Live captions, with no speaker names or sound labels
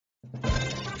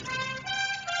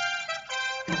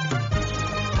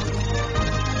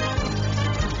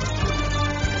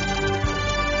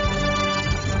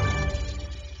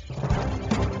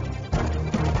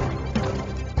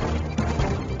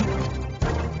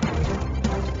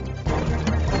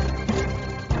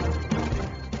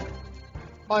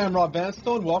Hi, I'm Rob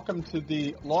Vanstone. Welcome to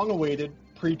the long-awaited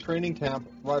pre-training camp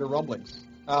Rider Rumblings.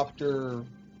 After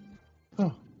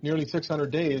nearly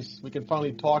 600 days, we can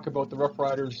finally talk about the Rough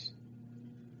Riders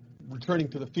returning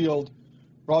to the field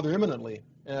rather imminently.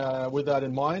 With that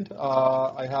in mind,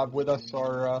 I have with us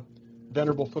our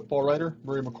venerable football writer,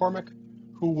 Murray McCormick,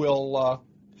 who will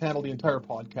handle the entire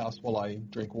podcast while I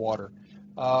drink water.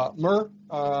 Murr,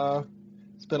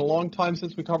 it's been a long time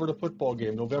since we covered a football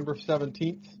game, November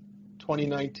 17th.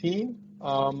 2019.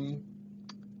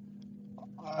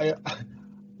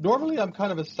 Normally I'm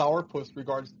kind of a sourpuss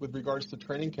with regards to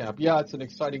training camp. Yeah, it's an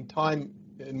exciting time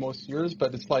in most years,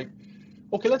 but it's like,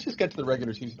 okay, let's just get to the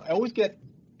regular season. I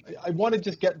want to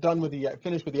just get done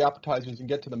finish with the appetizers and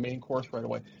get to the main course right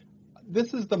away.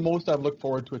 This is the most I've looked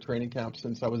forward to a training camp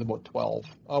since I was about 12.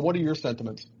 What are your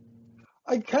sentiments?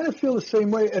 I kind of feel the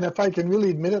same way, and if I can really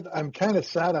admit it, I'm kind of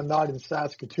sad I'm not in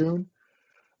Saskatoon.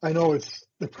 I know it's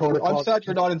the protocol. I'm sad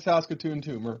you're not in Saskatoon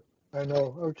too, Murr. I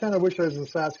know. I kind of wish I was in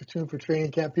Saskatoon for training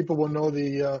camp. People will know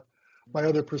my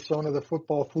other persona, the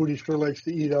football foodie, sure likes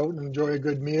to eat out and enjoy a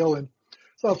good meal. And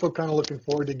it's also kind of looking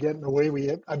forward to getting away.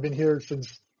 I've been here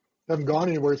haven't gone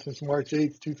anywhere since March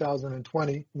 8th,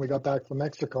 2020, when we got back from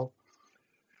Mexico.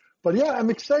 But yeah,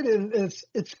 I'm excited. And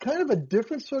it's kind of a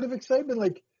different sort of excitement.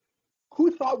 Like,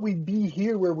 who thought we'd be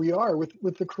here where we are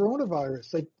with the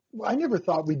coronavirus? Like, I never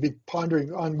thought we'd be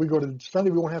pondering on, we go to Sunday,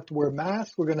 we won't have to wear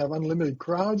masks, we're going to have unlimited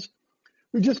crowds.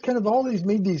 We just kind of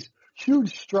made these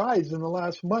huge strides in the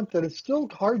last month that it's still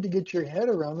hard to get your head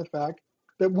around the fact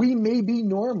that we may be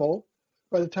normal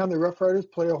by the time the Rough Riders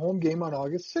play a home game on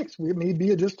August 6th. We may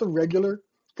be just a regular,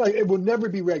 it will never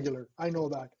be regular, I know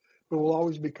that, but we'll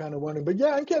always be kind of wondering. But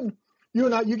yeah,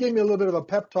 you gave me a little bit of a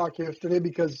pep talk yesterday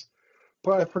because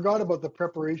I forgot about the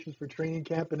preparations for training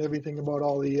camp and everything about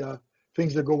all the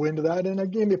things that go into that, and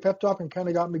it gave me a pep talk and kind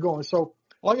of got me going. So,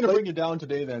 well, I'm going to bring you down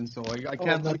today then, so I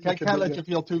can't let you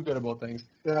feel too good about things.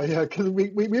 Yeah, because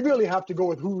we really have to go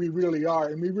with who we really are,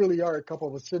 and we really are a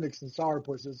couple of cynics and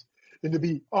sourpusses, and to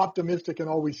be optimistic and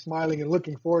always smiling and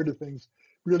looking forward to things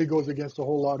really goes against a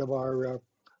whole lot of our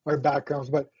backgrounds.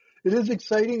 But it is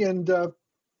exciting, and there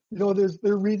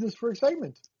are reasons for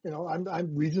excitement.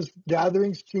 I'm reasons,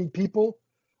 gatherings, seeing people.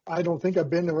 I don't think I've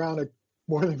been around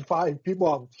more than 5 people.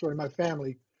 Well, sorry, my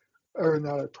family, or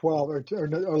not 12 or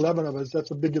 11 of us. That's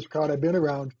the biggest crowd I've been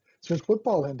around since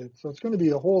football ended. So it's going to be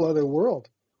a whole other world.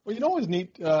 Well, you know what's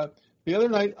neat? The other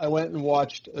night I went and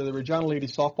watched the Regina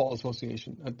Ladies Softball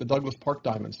Association at the Douglas Park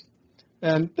Diamonds.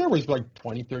 And there was like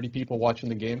 20, 30 people watching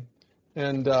the game.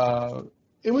 And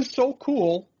it was so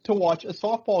cool to watch a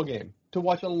softball game, to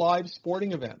watch a live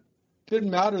sporting event. It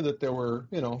didn't matter that there were,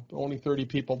 only 30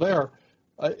 people there.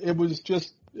 It was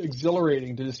just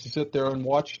exhilarating to sit there and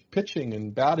watch pitching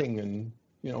and batting and,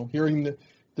 hearing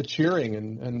the cheering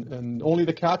and only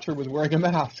the catcher was wearing a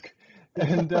mask.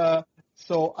 And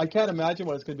so I can't imagine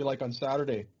what it's going to be like on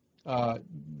Saturday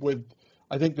with,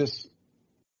 I think, this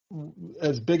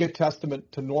as big a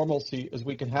testament to normalcy as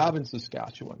we can have in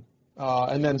Saskatchewan.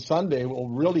 And then Sunday will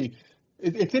really,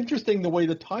 it's interesting the way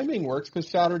the timing works because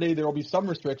Saturday there will be some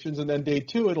restrictions and then day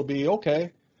 2 it'll be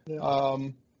okay. Yeah.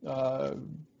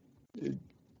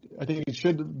 I think it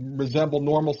should resemble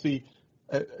normalcy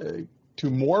to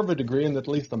more of a degree, and that at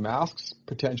least the masks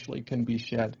potentially can be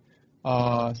shed.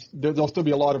 There'll still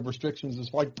be a lot of restrictions.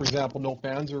 It's like, for example, no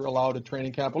fans are allowed at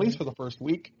training camp, at least for the first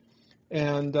week.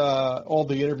 And all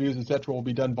the interviews, et cetera, will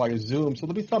be done via Zoom. So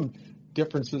there'll be some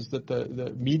differences that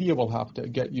the media will have to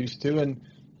get used to. And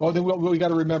what we got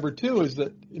to remember, too, is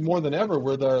that more than ever,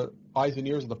 we're the eyes and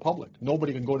ears of the public.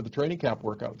 Nobody can go to the training camp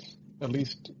workouts, at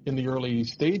least in the early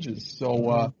stages.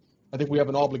 So I think we have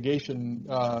an obligation.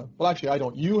 Well, actually, I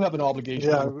don't. You have an obligation.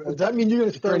 Yeah. Does that mean you're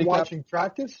going to start watching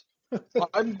practice?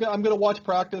 I'm going to watch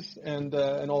practice and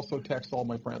also text all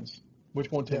my friends,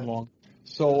 which won't take long.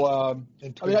 So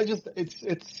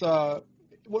it's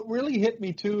what really hit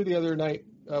me too the other night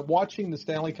watching the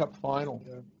Stanley Cup final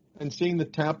and seeing the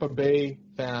Tampa Bay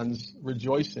fans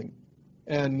rejoicing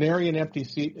and nary an empty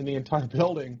seat in the entire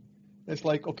building. It's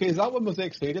like, okay, is that what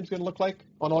Mosaic Stadium's going to look like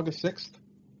on August 6th?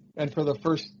 And for the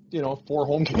first, 4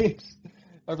 home games,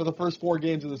 or for the first 4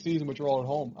 games of the season, which are all at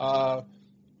home,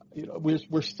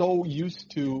 we're so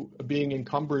used to being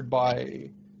encumbered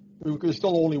by. There's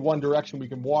still only one direction we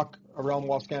can walk around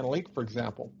Wascana Lake, for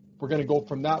example. We're going to go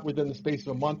from that within the space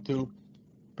of a month to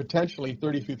potentially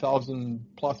 32,000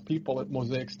 plus people at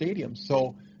Mosaic Stadium.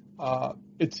 So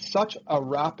it's such a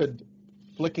rapid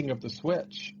flicking of the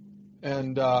switch,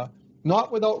 and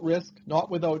not without risk, not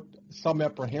without some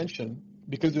apprehension,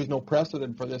 because there's no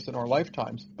precedent for this in our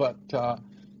lifetimes. But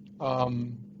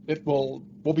we'll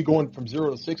be going from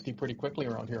 0 to 60 pretty quickly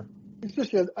around here.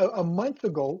 Especially a month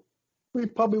ago, we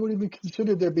probably would have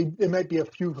considered there might be a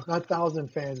few 1,000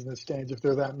 fans in the stands if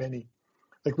there are that many.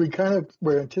 Like we kind of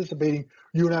were anticipating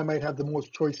you and I might have the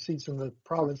most choice seats in the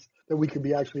province that we could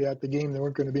be actually at the game. There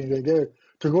weren't going to be anybody there.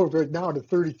 To go right now to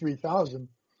 33,000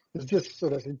 is just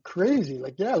sort of crazy.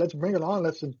 Like, yeah, let's bring it on.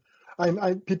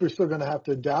 People are still going to have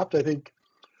to adapt.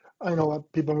 I know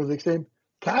people are saying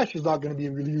cash is not going to be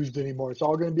really used anymore. It's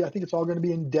all going to be, I think it's all going to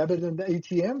be in debit and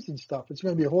ATMs and stuff. It's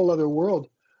going to be a whole other world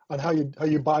on how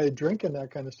you buy a drink and that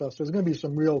kind of stuff. So there's going to be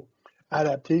some real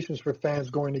adaptations for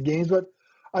fans going to games. But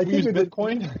I think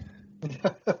Bitcoin.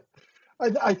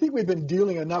 I think we've been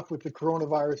dealing enough with the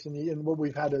coronavirus and what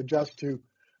we've had to adjust to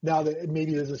now that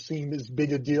maybe it doesn't seem as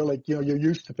big a deal. Like, you're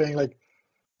used to paying. Like,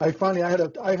 I had a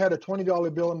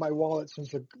 $20 bill in my wallet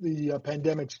since the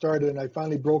pandemic started, and I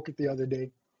finally broke it the other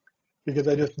day because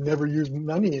I just never use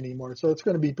money anymore. So it's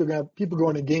going to be people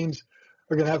going to games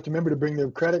are going to have to remember to bring their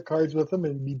credit cards with them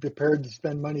and be prepared to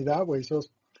spend money that way. So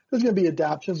there's going to be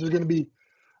adaptations. There's going to be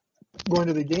going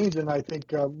to the games, and I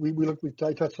think I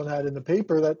touched on that in the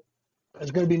paper that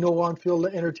there's going to be no on-field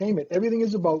entertainment. Everything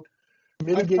is about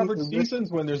mitigating. I've covered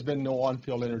seasons when there's been no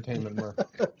on-field entertainment. Where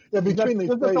yeah, between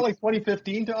doesn't that feel like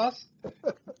 2015 to us?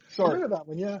 Sorry, I remember that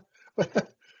one. Yeah,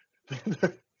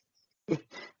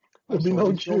 there'll be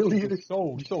no cheerleaders.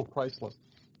 So priceless.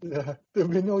 Yeah, there'll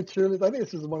be no cheerleaders. I think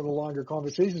this is one of the longer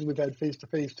conversations we've had face to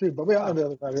face too. But on the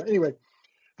other side, anyway.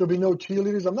 There'll be no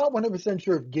cheerleaders. I'm not 100%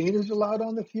 sure if Gainer's allowed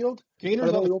on the field.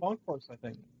 Gainer's on the concourse, I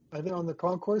think. I think on the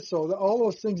concourse. So all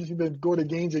those things, if you've been go to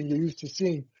games and you're used to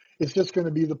seeing, it's just going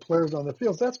to be the players on the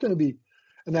field. So that's going to be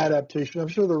an adaptation. I'm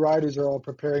sure the riders are all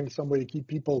preparing some way to keep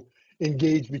people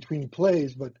engaged between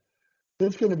plays, but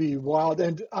it's going to be wild.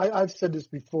 And I've said this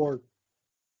before.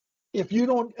 If you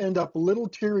don't end up a little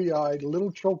teary-eyed, a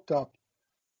little choked up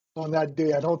on that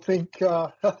day, I don't think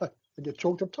I get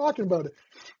choked up talking about it.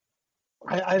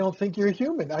 I don't think you're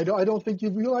human. I don't think you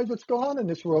realize what's going on in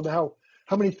this world, how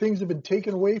many things have been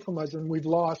taken away from us and we've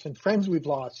lost, and friends we've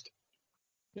lost.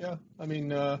 Yeah, I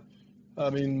mean,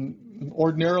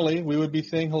 ordinarily we would be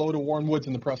saying hello to Warren Woods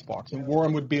in the press box, and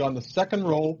Warren would be on the second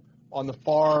row on the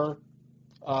far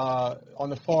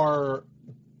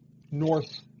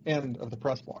north end of the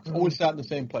press box. Mm-hmm. Always sat in the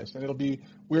same place, and it'll be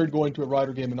weird going to a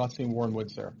Rider game and not seeing Warren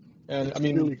Woods there. And I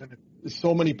mean, really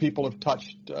so many people have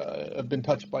been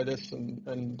touched by this,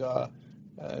 and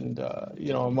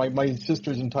my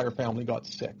sister's entire family got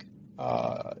sick.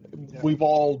 We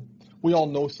all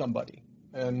know somebody,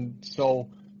 and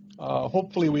so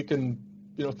hopefully we can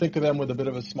think of them with a bit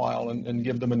of a smile and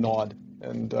give them a nod,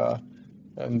 and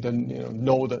then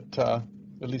know that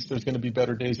at least there's going to be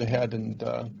better days ahead, and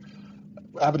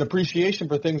have an appreciation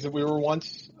for things that we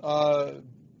once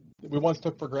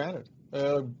took for granted.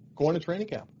 Going to training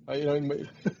camp. I don't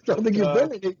think you've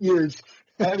been in 8 years.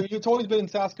 It's always been in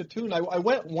Saskatoon. I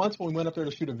went once when we went up there to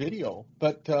shoot a video,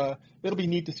 but it'll be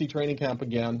neat to see training camp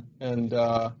again. And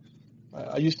I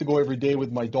used to go every day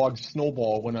with my dog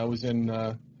Snowball when I was in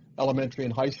elementary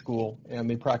and high school, and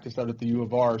they practiced out at the U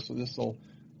of R. So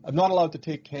I'm not allowed to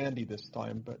take Candy this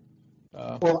time, but.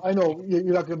 Well, I know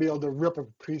you're not going to be able to rip a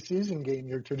preseason game,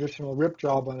 your traditional rip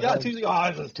job on it. Yeah, it's usually,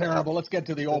 this is terrible. Let's get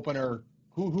to the opener.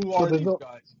 Who are these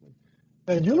guys?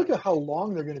 And you look at how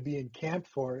long they're going to be in camp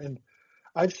for, and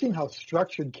I've seen how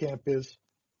structured camp is.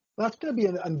 That's going to be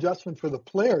an adjustment for the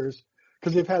players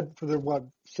because they've had for their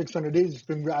 600 days. It's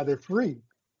been rather free,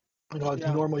 as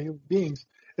normal human beings.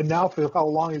 And now for how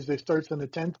long is they starts on the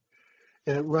 10th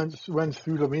and it runs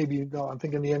through to maybe I'm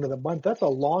thinking the end of the month. That's a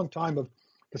long time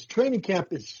because training camp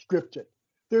is scripted.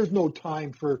 There's no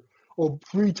time for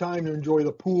free time to enjoy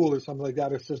the pool or something like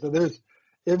that. It's just that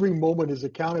every moment is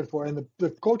accounted for, and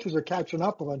the coaches are catching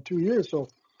up on 2 years. So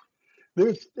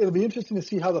it'll be interesting to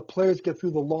see how the players get through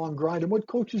the long grind and what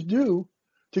coaches do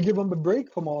to give them a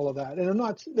break from all of that. And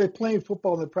they're playing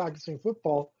football and they're practicing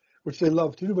football, which they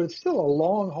love to do, but it's still a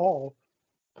long haul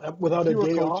without a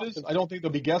day coaches. off. I don't think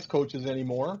there'll be guest coaches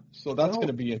anymore, so that's going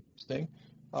to be interesting.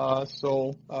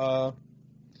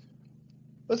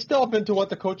 Let's delve into what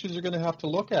the coaches are going to have to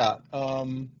look at.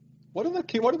 What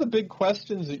are the big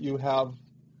questions that you have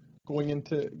going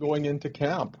into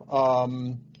camp? I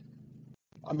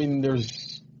mean,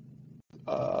 there's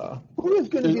who is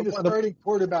going to be the starting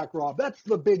quarterback, Rob? That's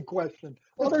the big question.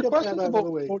 Well, there are questions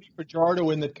about Cody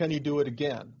Fajardo and that can he do it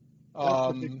again?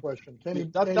 That's the big question.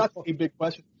 That's a big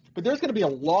question. But there's going to be a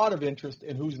lot of interest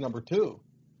in who's number two.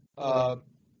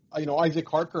 Isaac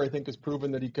Harker, I think, has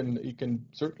proven that he can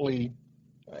certainly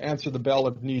answer the bell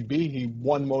if need be. He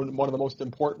won one of the most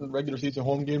important regular season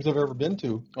home games I've ever been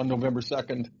to on November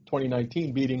 2nd,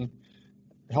 2019,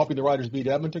 helping the Riders beat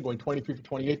Edmonton, going 23 for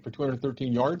 28 for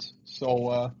 213 yards.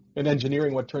 So, and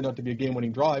engineering what turned out to be a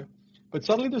game-winning drive. But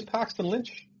suddenly there's Paxton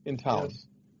Lynch in town, yes.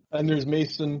 And there's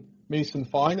Mason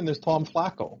Fine, and there's Tom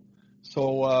Flacco.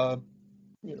 So,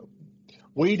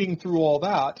 wading through all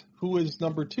that, who is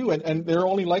number two? And they're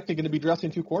only likely going to be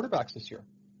dressing two quarterbacks this year.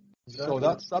 Exactly.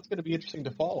 So that's going to be interesting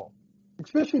to follow.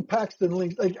 Especially Paxton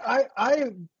Lynch. Like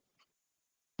I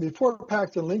before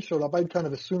Paxton Lynch showed up, I'd kind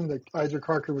of assumed that Isaac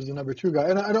Harker was the number two guy.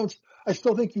 And I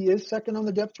still think he is second on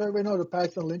the depth chart right now to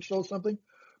Paxton Lynch show something.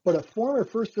 But a former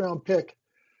first round pick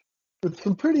with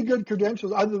some pretty good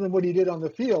credentials other than what he did on the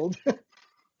field,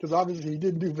 because obviously he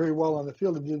didn't do very well on the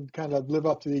field and didn't kind of live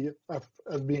up to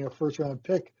as being a first round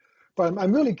pick. But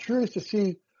I'm really curious to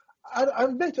see.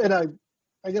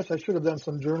 I guess I should have done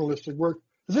some journalistic work.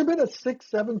 Has there been a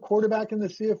 6'7" quarterback in the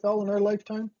CFL in our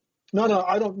lifetime? No,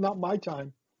 not my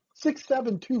time.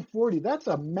 6'7", 240. That's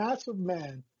a massive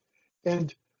man.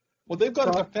 And they've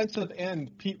got a defensive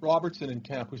end, Pete Robertson, in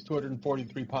camp, who's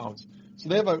 243 pounds. So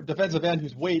they have a defensive end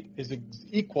whose weight is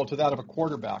equal to that of a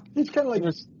quarterback. He's kind of like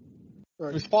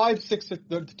there's 5, 6.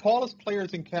 The tallest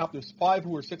players in camp. There's 5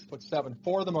 who are 6'7".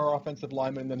 4 of them are offensive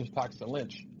linemen, and then there's Paxton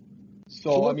Lynch.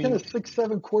 So what kind of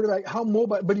 6'7" quarterback? How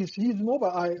mobile? But he's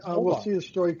mobile. We'll see a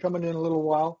story coming in a little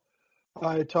while.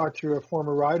 I talked to a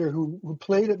former rider who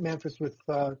played at Memphis with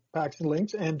Paxton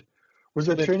Lynch and was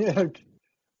at training.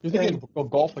 You're thinking about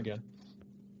golf again.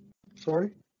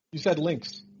 Sorry? You said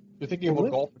Lynx. You're thinking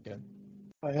about golf again.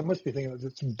 I must be thinking of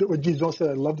it. Geez, don't say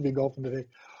I'd love to be golfing today.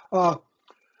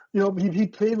 He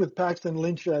played with Paxton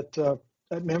Lynch at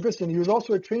Memphis, and he was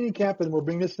also at training camp, and we'll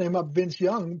bring this name up, Vince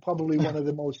Young, probably one of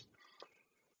the most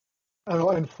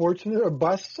unfortunate or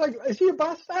bust. Is he a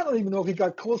bust? I don't even know if he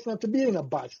got close enough to being a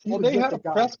bust. They had a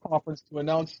press conference to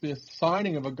announce the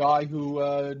signing of a guy who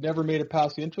never made it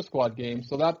past the intra-squad game,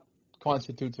 so that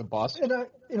constitutes a bust. And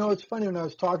it's funny, when I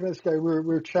was talking to this guy, we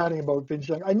were chatting about Vince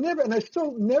Young. I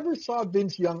still never saw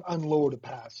Vince Young unload a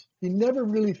pass. He never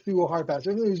really threw a hard pass.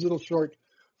 Everything was a little short,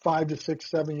 5 to 6,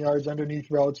 7 yards underneath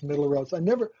routes, middle routes. I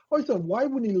always thought, why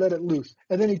wouldn't he let it loose?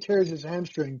 And then he tears his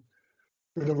hamstring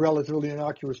with a relatively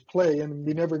innocuous play, and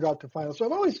we never got to final. So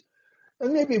I've always,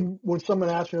 and maybe when someone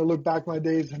asked me, I look back my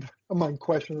days and I'm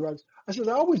questioning the routes. I said,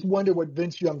 I always wonder what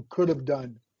Vince Young could have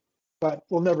done, but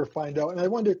we'll never find out. And I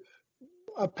wonder,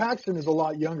 Paxton is a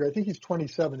lot younger. I think he's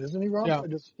 27, isn't he, Rob?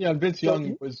 Yeah. Vince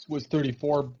Young was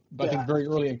 34, I think, very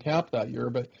early in camp that year.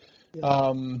 But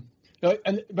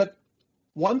but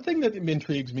one thing that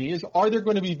intrigues me is, are there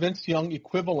going to be Vince Young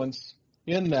equivalents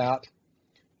in that?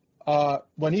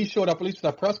 When he showed up, at least for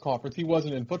that press conference, he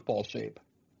wasn't in football shape.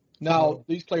 Now,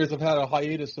 these players have had a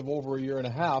hiatus of over a year and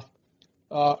a half.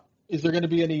 Are there going to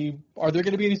be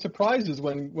any surprises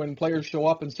when players show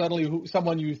up and suddenly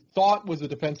someone you thought was a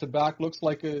defensive back looks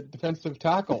like a defensive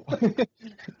tackle?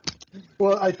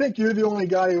 Well, I think you're the only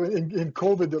guy in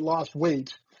COVID that lost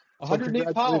weight.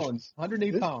 108 pounds.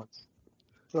 108 pounds.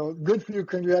 So good for you.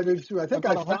 Congratulations, too. I think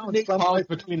I found some pounds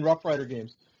between Rough Rider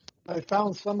games. I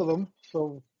found some of them,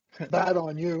 so bad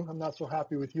on you. I'm not so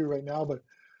happy with you right now, but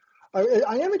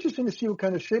I am interested to see what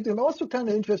kind of shape. I'm also kind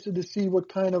of interested to see what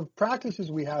kind of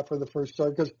practices we have for the first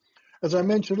start, because, as I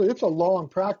mentioned, it's a long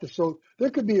practice. So there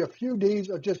could be a few days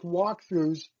of just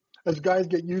walkthroughs as guys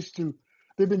get used to.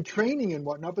 They've been training and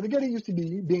whatnot, but they're getting used to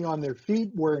being on their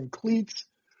feet, wearing cleats,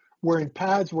 wearing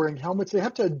pads, wearing helmets. They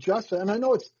have to adjust it. And I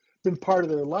know it's been part of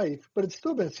their life, but it's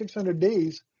still been 600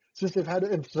 days since they've had,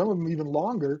 and some of them even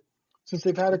longer, since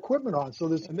they've had equipment on. So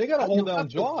and they got to hold down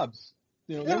jobs.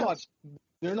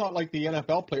 They're not like the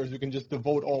NFL players who can just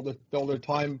devote all their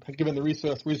time, given the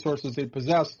resources they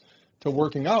possess, to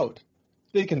working out.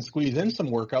 They can squeeze in some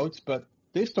workouts, but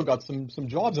they've still got some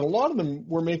jobs, and a lot of them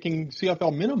were making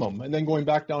CFL minimum and then going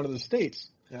back down to the States.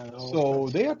 So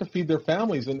they have to feed their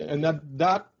families, and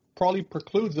that probably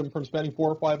precludes them from spending 4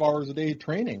 or 5 hours a day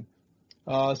training.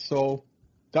 So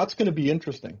that's going to be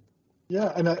interesting.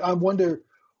 Yeah, and I wonder.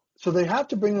 So they have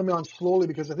to bring them on slowly,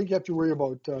 because I think you have to worry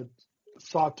about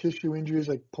soft tissue injuries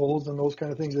like pulls and those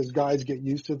kind of things as guys get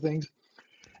used to things.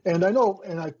 And I know,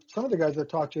 some of the guys I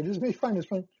talked to, just may find this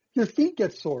funny, your feet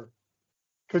get sore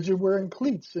because you're wearing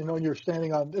cleats, and you're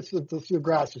standing on, the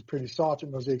grass is pretty soft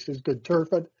in Mosaic, so it's good turf,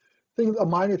 but a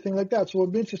minor thing like that. So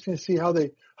it'll be interesting to see how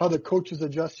the coaches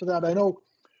adjust to that. I know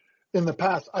in the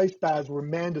past, ice baths were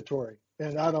mandatory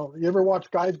And you ever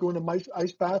watch guys go into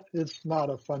ice bath? It's not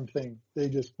a fun thing.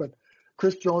 But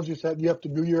Chris Jones, you said you have to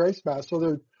do your ice bath. So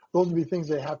those would be things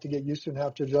they have to get used to and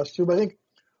have to adjust to. But I think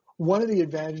one of the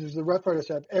advantages, the Rough Riders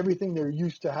have everything they're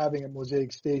used to having at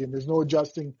Mosaic Stadium. There's no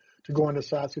adjusting to going to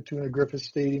Saskatoon or Griffith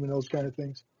Stadium and those kind of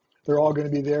things. They're all going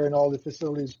to be there, and all the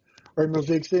facilities are at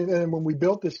Mosaic Stadium. And when we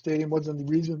built this stadium, one of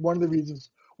the reasons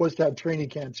was to have training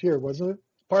camps here, wasn't it?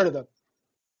 Part of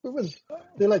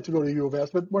they like to go to U of S,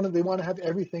 but they want to have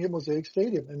everything at Mosaic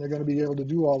Stadium, and they're going to be able to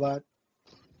do all that,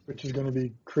 which is going to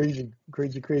be crazy.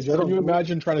 Can you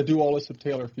imagine trying to do all this at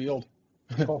Taylor Field?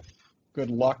 Oh. Good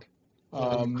luck.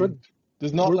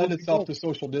 Does not lend itself to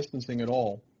social distancing at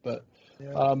all. But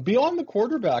beyond the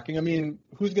quarterbacking, I mean,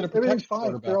 who's going to protect the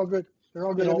quarterback? They're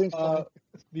all good. Everything's fine.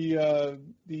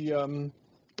 I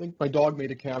think my dog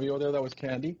made a cameo there. That was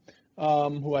Candy,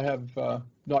 who I have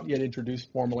not yet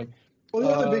introduced formally. Well,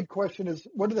 the other big question is,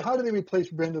 how do they replace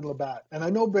Brendan Labatt? And I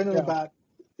know Brendan Labatt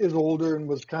is older and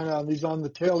was he's on the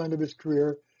tail end of his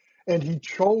career, and he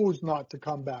chose not to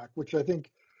come back, which I think,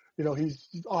 he's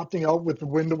opting out with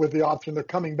the option of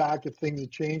coming back if things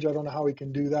change. I don't know how he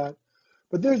can do that.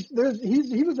 But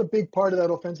he was a big part of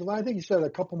that offensive line. I think he said a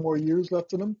couple more years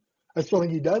left in him. I still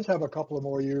think he does have a couple of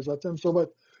more years left in him. So, but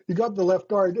you got the left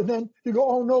guard, and then you go,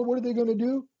 oh no, what are they going to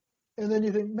do? And then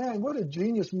you think, man, what a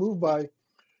genius move by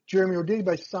Jeremy O'Day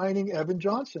by signing Evan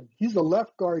Johnson. He's a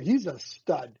left guard. He's a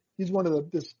stud. He's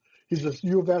he's a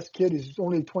U of S kid. He's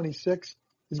only 26.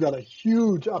 He's got a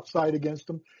huge upside against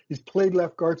him. He's played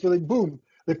left guard. So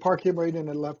they park him right in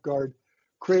at left guard.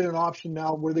 Create an option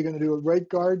now. What are they going to do at right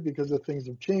guard? Because the things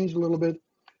have changed a little bit.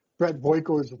 Brett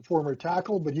Boyko is a former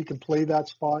tackle, but he can play that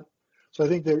spot. So I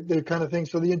think they're kind of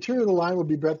things. So the interior of the line would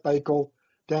be Brett Boyko,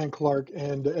 Dan Clark,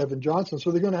 and Evan Johnson.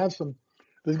 So they're going to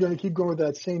they're going to keep going with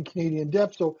that same Canadian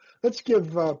depth. So let's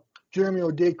give Jeremy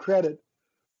O'Day credit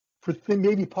for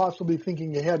maybe possibly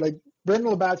thinking ahead. Like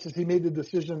Brendan Labatt says he made the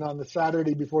decision on the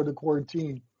Saturday before the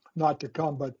quarantine not to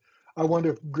come. But I wonder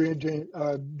if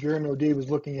Jeremy O'Day was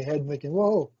looking ahead and thinking,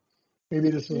 whoa, maybe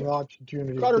this is an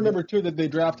opportunity. Got to remember, too, that they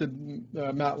drafted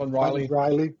Matlin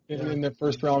Riley in the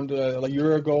first round a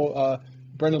year ago.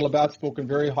 Brendan Labatt's spoken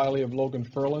very highly of Logan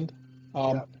Ferland.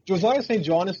 Josiah St.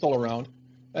 John is still around.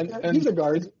 And he's a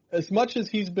guard. As much as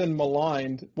he's been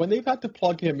maligned, when they've had to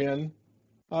plug him in,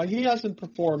 he hasn't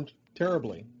performed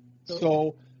terribly.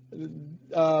 So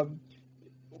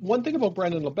one thing about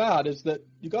Brendan Labatt is that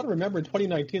you got to remember in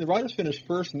 2019, the Riders finished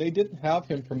first, and they didn't have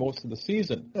him for most of the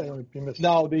season.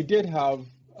 Now, they did have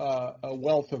a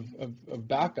wealth of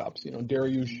backups.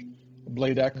 Dariush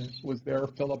Bladex was there.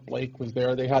 Philip Blake was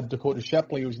there. They had Dakota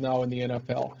Shepley, who's now in the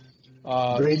NFL.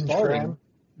 Braden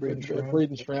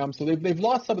Stram. So they've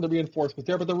lost some of the reinforcements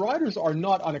there, but the Riders are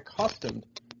not unaccustomed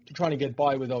to trying to get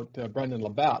by without Brendan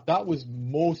Labatt. That was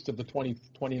most of the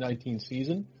 2019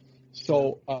 season.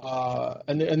 So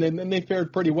and then they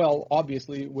fared pretty well,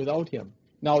 obviously, without him.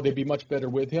 Now they'd be much better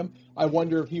with him. I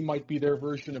wonder if he might be their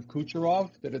version of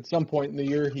Kucherov, that at some point in the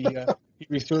year he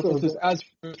resurfaces as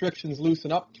restrictions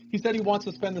loosen up. He said he wants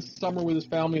to spend the summer with his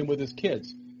family and with his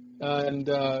kids, and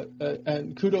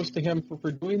kudos to him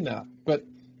for doing that. But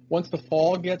once the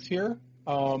fall gets here,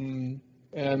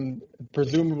 and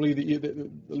presumably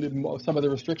some of the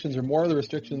restrictions or more of the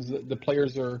restrictions that the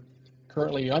players are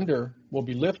currently under will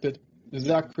be lifted, does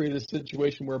that create a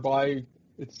situation whereby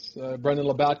it's Brendan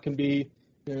Labatt can be,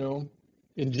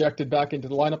 injected back into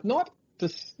the lineup? Not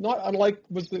unlike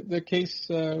was the case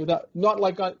not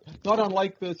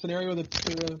unlike the scenario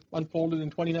that unfolded in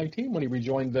 2019 when he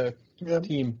rejoined the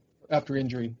team after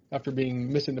injury, after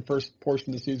missing the first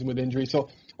portion of the season with injury. So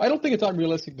I don't think it's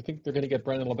unrealistic to think they're going to get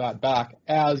Brendan Labatt back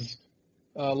as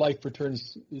life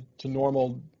returns to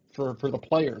normal for the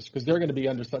players, because they're going to be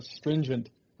under such stringent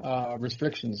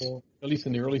restrictions, at least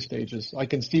in the early stages. I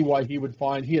can see why he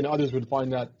and others would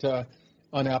find that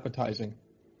unappetizing.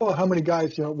 Well, how many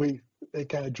guys, they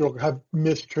kind of joke, have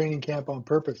missed training camp on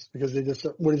purpose because they just,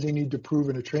 what does he need to prove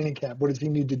in a training camp? What does he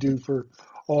need to do for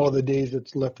all of the days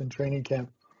that's left in training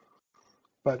camp?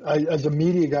 But as a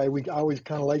media guy, I always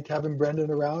kind of liked having Brendan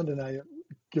around, and I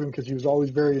give him because he was always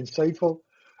very insightful.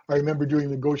 I remember doing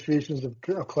negotiations of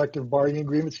collective bargaining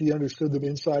agreements. He understood them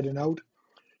inside and out.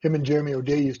 Him and Jeremy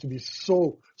O'Day used to be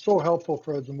so helpful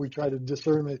for us when we tried to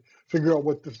discern it, figure out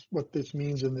what this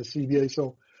means in the CBA.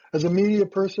 So as a media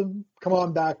person, come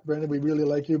on back, Brendan. We really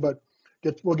like you, but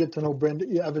we'll get to know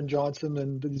Evan Johnson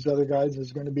and these other guys.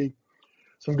 There's going to be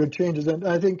some good changes. And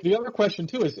I think the other question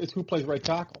too is who plays right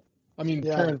tackle. I mean,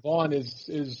 Karen Vaughn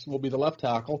will be the left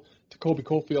tackle. Jacoby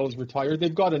Cofield is retired.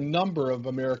 They've got a number of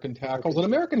American tackles, and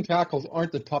American tackles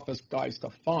aren't the toughest guys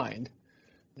to find.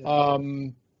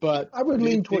 But I would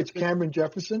lean towards Cameron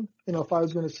Jefferson. If I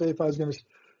was going to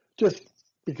just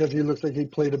because he looks like he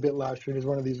played a bit last year and he's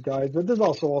one of these guys. But there's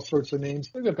also all sorts of names.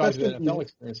 They've got guys with NFL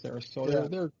experience there,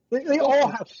 so they all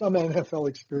have some NFL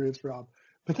experience, Rob.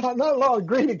 But not a lot of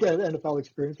great NFL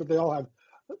experience, but they all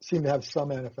seem to have some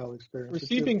NFL experience.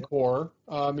 Receiving core,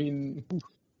 I mean,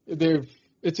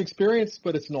 it's experience,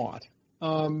 but it's not.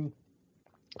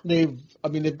 They've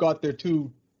got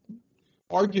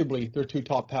arguably their two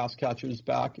top pass catchers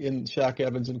back in Shaq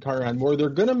Evans and Kyran Moore. They're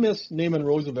going to miss Naaman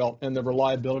Roosevelt and the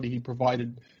reliability he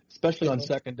provided, especially on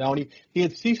second down. He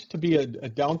had ceased to be a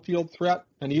downfield threat,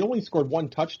 and he only scored one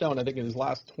touchdown, I think, in his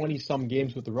last 20-some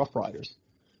games with the Rough Riders.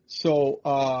 So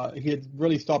he had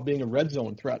really stopped being a red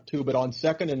zone threat, too. But on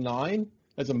 2nd and 9,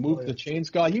 as a move the chains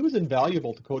guy, he was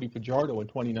invaluable to Cody Fajardo in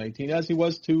 2019, as he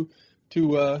was to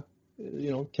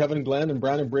Kevin Glenn and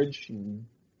Brandon Bridge and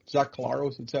Zach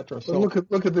Collaros, etc. So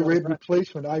look at the rate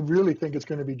replacement. I really think it's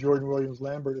going to be Jordan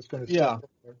Williams-Lambert. It's going to step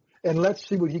there. And let's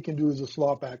see what he can do as a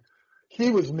slot back. He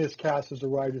was miscast as a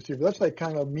wide receiver. That's like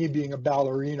kind of me being a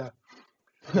ballerina.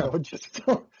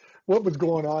 What was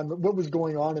going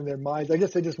on in their minds. I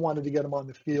guess they just wanted to get him on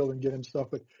the field and get him stuff,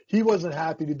 but he wasn't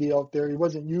happy to be out there. He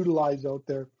wasn't utilized out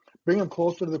there. Bring him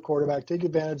closer to the quarterback. Take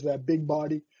advantage of that big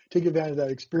body. Take advantage of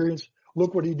that experience.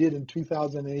 Look what he did in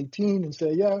 2018 and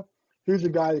say, here's a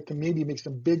guy that can maybe make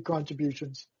some big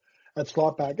contributions at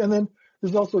slot back. And then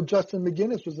there's also Justin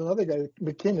McGinnis was another guy.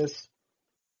 McInnes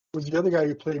was the other guy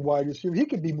who played wide receiver. He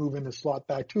could be moving the slot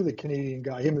back too, the Canadian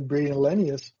guy, him and Braden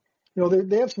Lenius.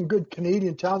 They have some good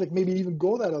Canadian talent that maybe even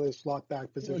go that other slot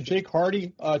back position. Jake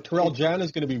Hardy, Terrell Jan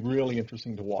is going to be really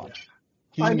interesting to watch.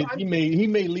 He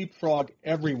may leapfrog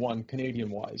everyone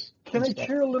Canadian-wise. Can I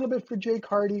cheer a little bit for Jake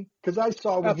Hardy? Because I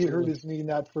saw when he hurt his knee in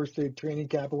that first day of training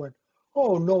camp, I went,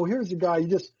 oh no, here's a guy.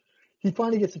 He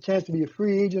finally gets a chance to be a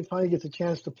free agent. Finally gets a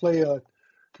chance to play,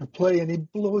 and he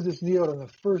blows his knee out on the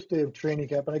first day of training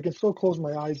camp. And I can still close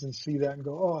my eyes and see that and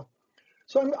go, oh.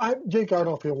 So Jake, I don't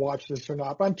know if he'll watch this or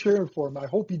not, but I'm cheering for him. I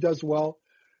he does well.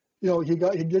 Then he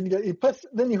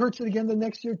hurts it again the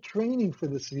next year training for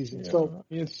the season. Yeah. So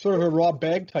it's sort of a raw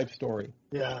bag type story.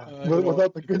 Yeah,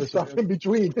 without the good stuff in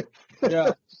between.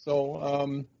 Yeah.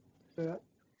 So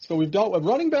so we've dealt with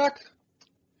running back.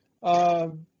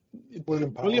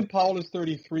 William Powell is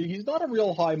 33. He's not a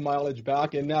real high mileage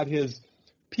back in that his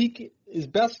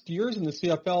best years in the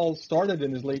CFL started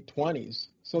in his late 20s.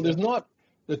 So there's not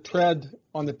the tread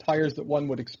on the tires that one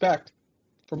would expect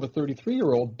from a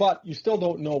 33-year-old, but you still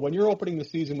don't know. When you're opening the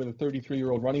season with a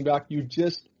 33-year-old running back, you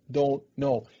just don't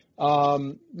know.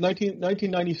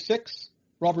 1996,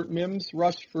 Robert Mims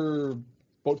rushed for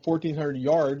about 1,400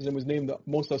 yards and was named the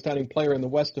most outstanding player in the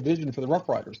West Division for the Rough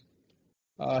Riders.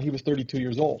 He was 32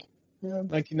 years old. Yeah.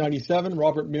 1997,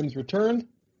 Robert Mims returned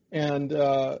and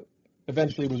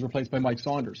eventually was replaced by Mike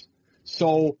Saunders.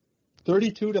 So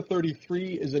 32 to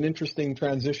 33 is an interesting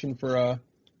transition for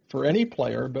any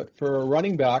player, but for a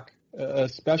running back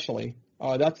especially,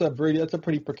 that's a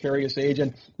pretty precarious age.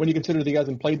 And when you consider that he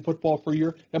hasn't played football for a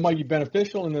year, that might be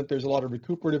beneficial in that there's a lot of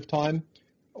recuperative time,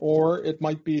 or it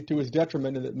might be to his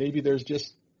detriment in that maybe there's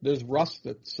rust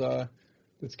that's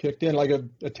kicked in. Like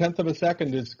a tenth of a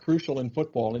second is crucial in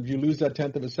football. And if you lose that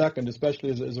tenth of a second,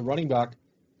 especially as a running back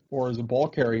or as a ball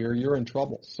carrier, you're in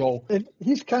trouble. So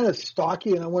he's kind of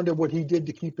stocky, and I wonder what he did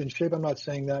to keep in shape. I'm not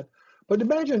saying that. But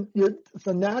imagine it's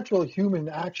a natural human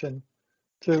action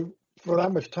for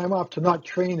that much time off to not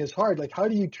train as hard. Like, how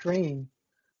do you train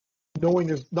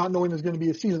not knowing there's going to be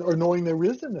a season or knowing there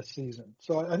isn't a season?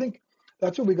 So I think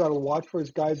that's what we got to watch for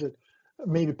is guys that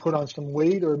maybe put on some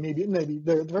weight or maybe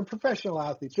they're professional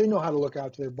athletes. They know how to look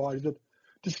after their bodies, but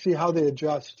to see how they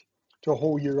adjust to a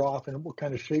whole year off and what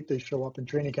kind of shape they show up in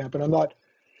training camp. And I'm not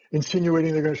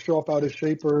insinuating they're going to show up out of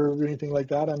shape or anything like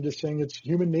that. I'm just saying it's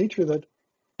human nature that,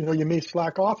 you may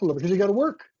slack off a little bit because you got to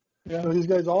work. Yeah. These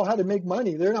guys all had to make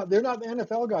money. They're not the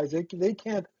NFL guys. They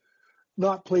can't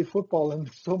not play football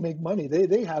and still make money.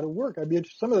 They had to work.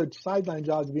 Some of the sideline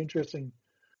jobs would be interesting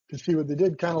to see what they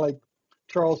did. Kind of like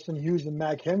Charleston Hughes and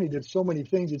Mac Henry did so many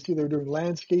things. You'd see they were doing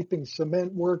landscaping,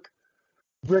 cement work,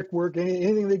 brick work,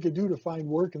 anything they could do to find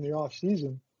work in the off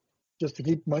season just to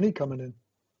keep money coming in.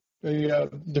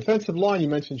 The defensive line, you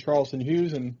mentioned Charleston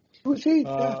Hughes, and who's he?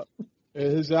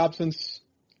 His absence.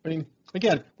 I mean,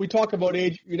 again, we talk about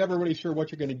age. You're never really sure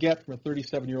what you're going to get from a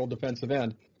 37-year-old defensive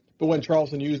end. But when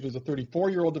Charleston Hughes was a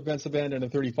 34-year-old defensive end and a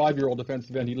 35-year-old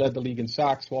defensive end, he led the league in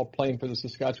sacks while playing for the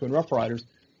Saskatchewan Roughriders.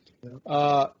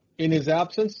 Yeah. In his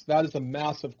absence, that is a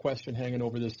massive question hanging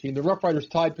over this team. The Roughriders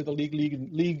tied for the league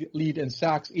lead in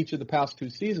sacks each of the past two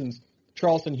seasons,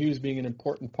 Charleston Hughes being an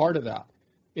important part of that.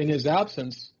 In his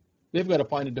absence, they've got to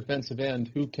find a defensive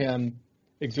end who can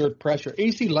exert pressure.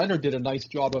 A.C. Leonard did a nice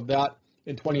job of that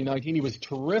in 2019. He was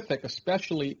terrific,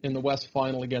 especially in the West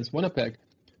Final against Winnipeg.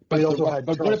 But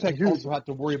Winnipeg also had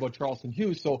to worry about Charleston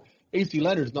Hughes. So A.C.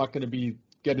 Leonard's not going to be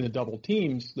getting the double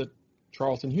teams that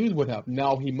Charleston Hughes would have.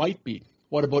 Now he might be.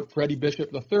 What about Freddie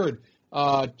Bishop III?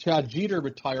 Chad Jeter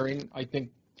retiring, I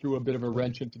think, threw a bit of a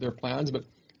wrench into their plans, but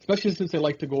especially since they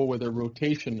like to go with a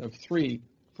rotation of 3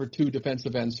 for 2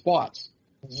 defensive end spots.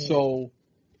 Mm-hmm. So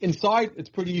inside, it's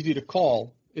pretty easy to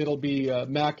call. It'll be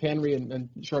Mac Henry and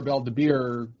Charbel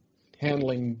DeBeer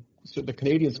handling the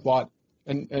Canadian spot,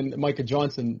 and Micah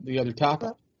Johnson, the other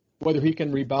tackle. Whether he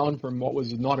can rebound from what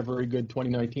was not a very good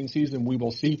 2019 season, we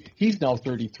will see. He's now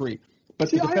 33. But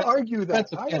see, I argue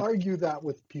that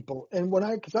with people, and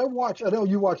because I know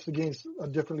you watch the games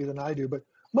differently than I do, but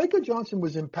Micah Johnson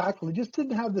was impactful. He just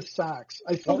didn't have the sacks.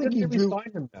 I still think he drew.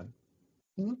 Sign him then.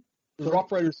 Hmm? The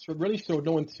operators really showed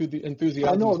no enthusiasm.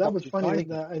 I know that was funny.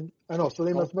 I know. So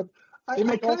they must. But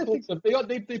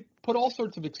they put all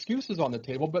sorts of excuses on the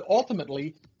table, but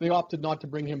ultimately they opted not to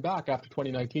bring him back after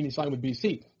 2019. He signed with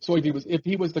BC. So if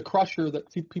he was the crusher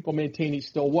that people maintain he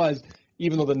still was,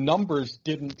 even though the numbers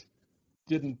didn't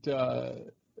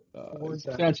substantiate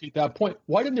that point,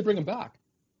 why didn't they bring him back?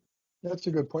 That's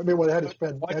a good point. Maybe they had to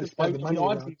spend the money.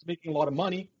 He's making a lot of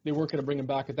money. They weren't going to bring him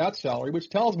back at that salary, which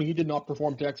tells me he did not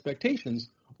perform to expectations,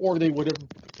 or they would have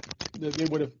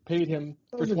paid him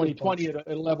for 2020 at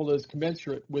a level that is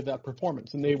commensurate with that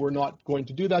performance, and they were not going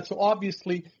to do that. So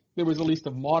obviously, there was at least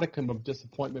a modicum of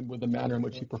disappointment with the manner in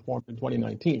which he performed in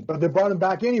 2019. But they brought him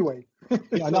back anyway.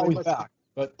 Yeah, now he's back.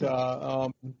 But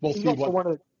we'll see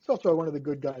what. He's also one of the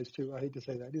good guys, too. I hate to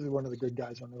say that. He's one of the good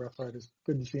guys on the Rough Riders.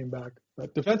 Good to see him back.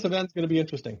 But defensive end's going to be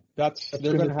interesting. They're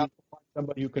going to have to find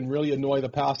somebody who can really annoy the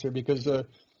passer, because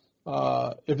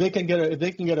if they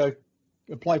can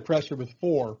apply pressure with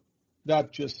 4,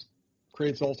 that just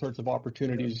creates all sorts of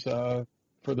opportunities for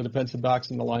the defensive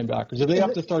backs and the linebackers. If they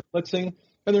have to start blitzing,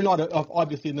 and they're not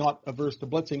obviously not averse to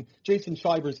blitzing. Jason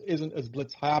Shivers isn't as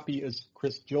blitz happy as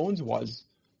Chris Jones was,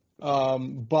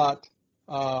 but.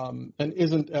 And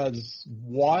isn't as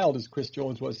wild as Chris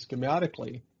Jones was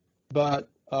schematically. But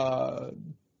I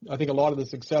think a lot of the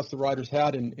success the Riders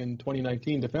had in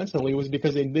 2019 defensively was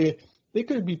because they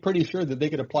could be pretty sure that they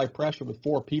could apply pressure with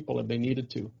 4 people if they needed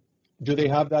to. Do they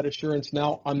have that assurance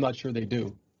now? I'm not sure they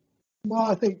do. Well,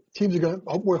 I think teams are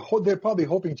they're probably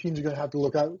hoping teams are going to have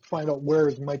to find out where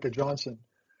is Micah Johnson.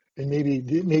 And maybe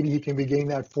he can regain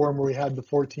that form where he had the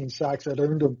 14 sacks that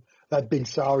earned him that big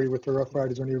salary with the Rough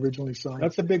Riders when he originally signed.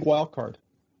 That's a big wild card.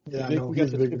 Yeah,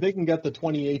 if they can get the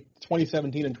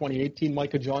 2017 and 2018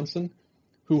 Micah Johnson,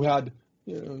 who had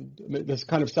this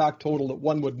kind of sack total that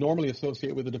one would normally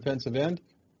associate with a defensive end,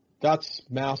 that's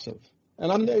massive.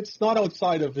 And it's not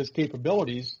outside of his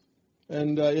capabilities.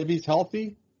 And if he's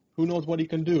healthy, who knows what he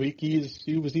can do? He's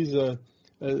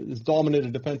as dominant a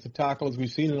defensive tackle as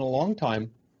we've seen in a long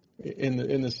time in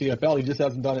the CFL. He just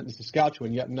hasn't done it in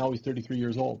Saskatchewan yet, and now he's 33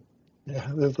 years old. Yeah,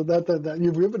 that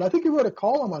you've written. I think you wrote a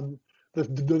column on the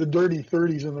dirty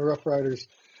 30s in the Rough Riders.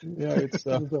 Yeah, it's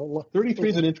 33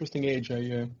 is an interesting age.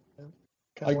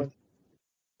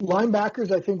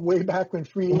 Linebackers, I think way back when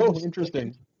free agents.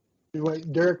 Interesting.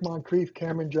 Derek Moncrief,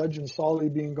 Cameron Judge, and Solly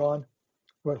being gone.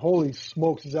 But holy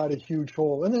smokes, is that a huge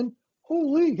hole? And then,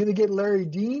 going to get Larry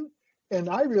Dean. And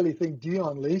I really think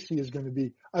Dion Lacey is going to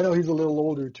be. I know he's a little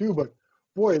older too, but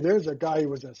boy, there's a guy who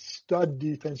was a stud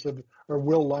defensive or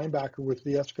will linebacker with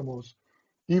the Eskimos.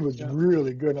 He was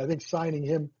really good. I think signing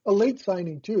him, a late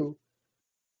signing too,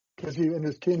 because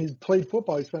he's played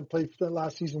football. He spent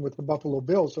last season with the Buffalo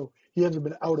Bills, so he hasn't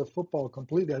been out of football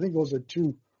completely. I think those are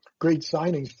 2 great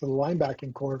signings for the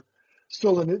linebacking core.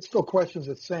 Still questions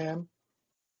at Sam,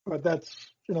 but that's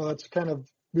kind of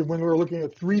when we're looking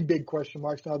at 3 big question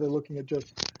marks. Now they're looking at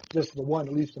just the one,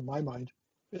 at least in my mind.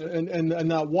 And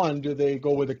that one, do they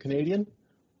go with a Canadian,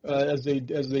 as they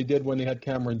did when they had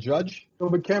Cameron Judge? No,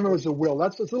 but Cameron was a will.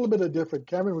 It's a little bit of different.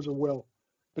 Cameron was a will.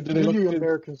 But do they look at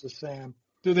Americans as Sam?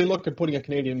 Do they look at putting a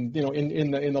Canadian,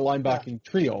 in the linebacking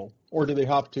trio, or do they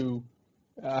have to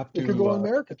could go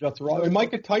American? Adjust the roster?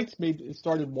 Micah Tights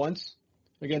started once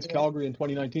against Calgary in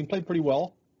 2019, played pretty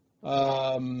well.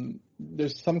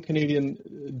 There's some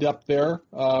Canadian depth there.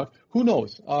 Who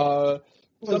knows?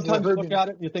 Sometimes you look at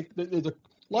it and you think the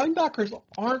linebackers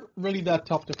aren't really that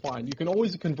tough to find. You can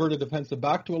always convert a defensive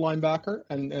back to a linebacker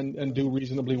and do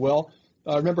reasonably well.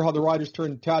 Remember how the Riders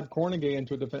turned Tad Cornegay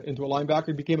into a linebacker.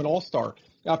 He became an all-star.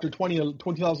 After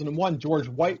 2001, George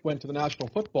White went to the National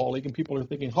Football League, and people are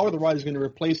thinking, how are the Riders going to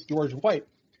replace George White?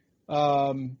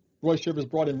 Roy Shivers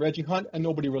brought in Reggie Hunt, and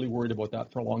nobody really worried about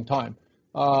that for a long time.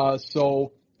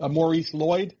 So Maurice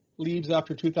Lloyd leaves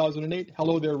after 2008.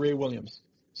 Hello there, Ray Williams.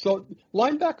 So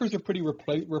linebackers are pretty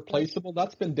replaceable.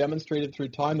 That's been demonstrated through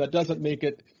time. That doesn't make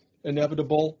it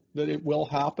inevitable that it will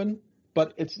happen,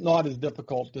 but it's not as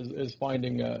difficult as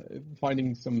finding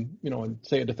some,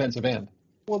 say a defensive end.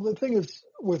 Well, the thing is,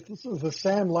 with the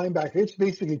Sam linebacker, it's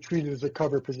basically treated as a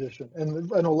cover position.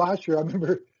 And I know last year, I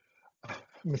remember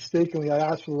mistakenly, I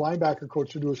asked for the linebacker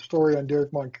coach to do a story on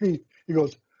Derek Moncrief. He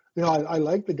goes, I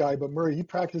like the guy, but Murray, he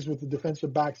practices with the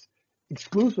defensive backs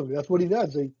exclusively. That's what he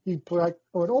does. I went,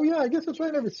 oh yeah, I guess that's right.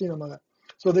 I never seen him on that.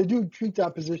 So they do treat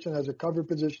that position as a cover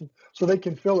position, so they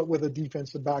can fill it with a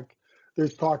defensive back.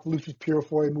 There's talk Lucius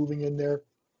Purifoy moving in there.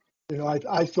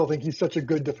 I still think he's such a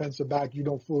good defensive back. You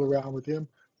don't fool around with him,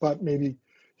 but maybe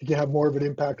he can have more of an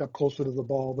impact up closer to the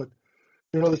ball. But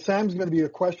the Sam's going to be a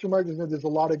question mark. There's a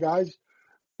lot of guys.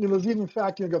 There's even the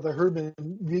fact got the Herman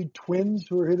Reed twins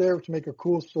who are there to make a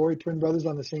cool story. Twin brothers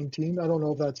on the same team. I don't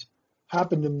know if that's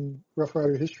happened in Rough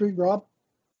Rider history, Rob.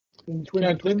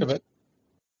 Can't think of it.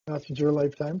 Not since your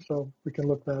lifetime, so we can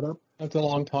look that up. That's a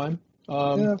long time.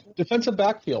 Yeah. Defensive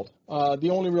backfield. The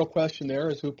only real question there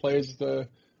is who plays the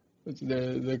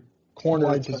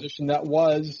corner position that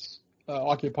was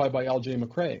occupied by L.J.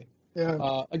 McRae.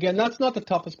 Yeah. Again, that's not the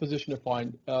toughest position to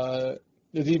find.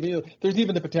 There's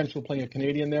even the potential of playing a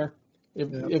Canadian there.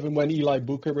 Even when Eli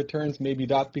Buka returns, maybe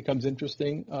that becomes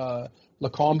interesting.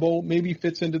 Lacombo maybe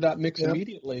fits into that mix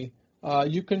immediately.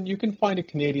 You can find a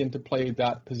Canadian to play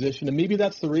that position, and maybe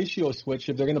that's the ratio switch.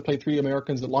 If they're going to play 3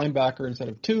 Americans at linebacker instead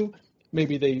of 2,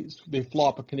 maybe they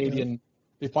flop a Canadian.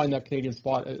 They find that Canadian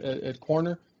spot at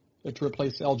corner to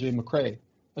replace L.J. McRae.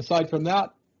 Aside from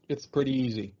that, it's pretty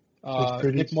easy.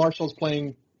 Nick Marshall's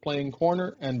playing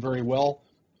corner and very well.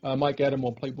 Mike Edem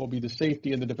will be the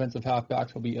safety, and the defensive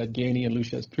halfbacks will be Ed Gainey and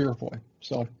Lucius Purifoy.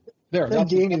 So there. Ed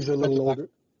Gainey's a little older.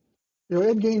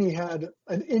 Ed Gainey had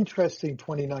an interesting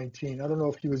 2019. I don't know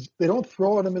if he was. They don't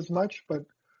throw at him as much, but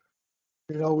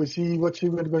what's he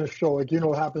going to show? Like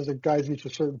what happens if guys reach a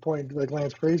certain point. Like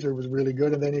Lance Fraser was really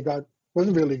good, and then he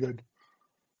wasn't really good.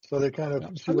 So they kind of.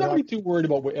 I'm not really too worried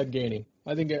about Ed Gainey.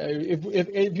 I think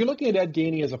if you're looking at Ed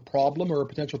Gainey as a problem or a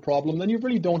potential problem, then you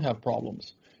really don't have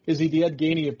problems. Is he the Ed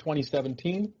Gainey of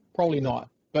 2017? Probably not.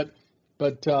 But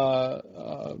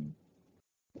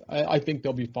I think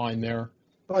they'll be fine there.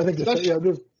 I think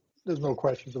there's no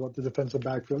questions about the defensive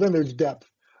backfield. Then there's depth.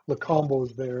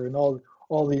 Lacombo's there, and all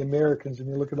the Americans, and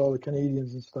you look at all the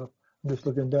Canadians and stuff. I'm just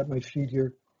looking at my sheet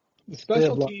here. The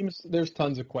special teams, there's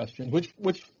tons of questions,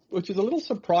 which is a little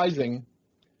surprising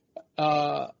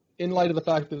in light of the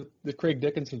fact that Craig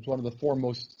Dickinson is one of the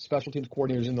foremost special teams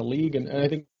coordinators in the league, and I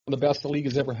think one of the best the league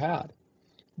has ever had.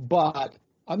 But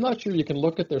I'm not sure you can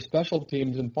look at their special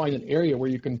teams and find an area where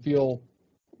you can feel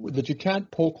that you can't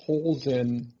poke holes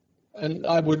in. And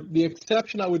the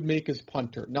exception I would make is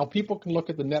punter. Now, people can look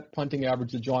at the net punting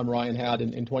average that John Ryan had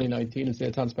in 2019 and say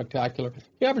it's unspectacular.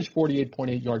 He averaged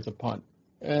 48.8 yards a punt.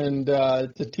 And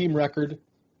it's a team record.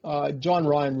 John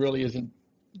Ryan really isn't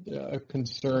a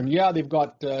concern. Yeah, they've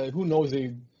got who knows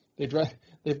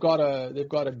they've got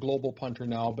a global punter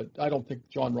now, but I don't think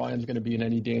John Ryan's going to be in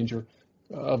any danger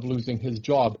of losing his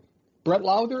job. Brett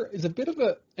Lowther is a bit of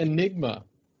an enigma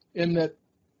in that.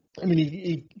 I mean,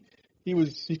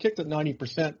 he kicked at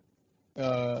 90% at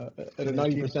a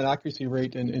 90% accuracy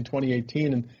rate in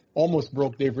 2018 and almost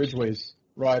broke Dave Ridgway's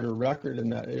Rider record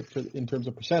in terms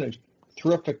of percentage.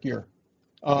 Terrific year.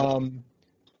 One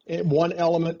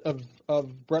element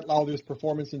of Brett Lowther's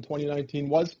performance in 2019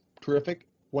 was terrific.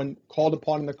 When called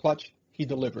upon in the clutch, he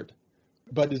delivered.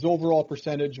 But his overall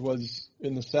percentage was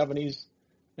in the 70s,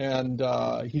 and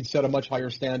he set a much higher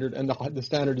standard, and the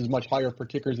standard is much higher for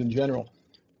kickers in general.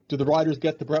 Do the Riders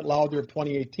get the Brett Lowther of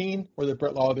 2018 or the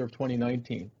Brett Lowther of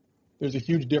 2019? There's a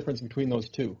huge difference between those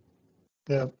two.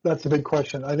 Yeah, that's a big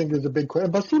question. I think there's a big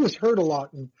question. But he was hurt a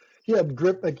lot, and he had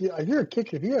grip. Like if you're a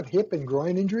kicker, if you have hip and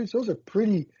groin injuries, those are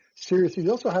pretty serious. He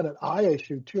also had an eye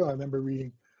issue too. I remember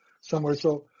reading somewhere.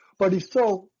 So, but he's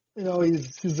still,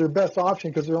 he's their best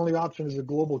option because their only option is a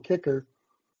global kicker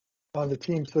on the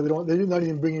team. So they did not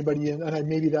even bring anybody in, and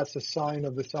maybe that's a sign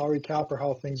of the salary cap or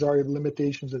how things are, the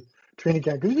limitations of training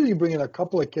camp. Because usually you bring in a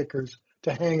couple of kickers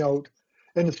to hang out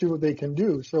and to see what they can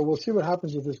do. So we'll see what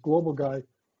happens with this global guy.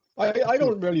 I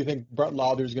don't really think Brett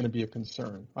Lowther is going to be a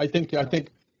concern. I think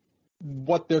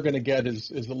what they're going to get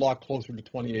is a lot closer to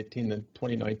 2018 than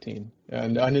 2019,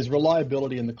 and his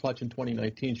reliability in the clutch in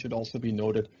 2019 should also be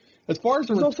noted. As far as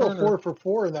the returner, also 4 for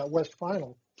 4 in that West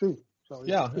Final too. So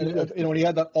yeah, and he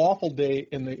had that awful day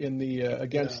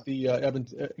against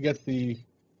the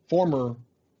former.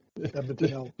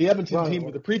 The Edmonton team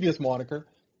with the previous moniker.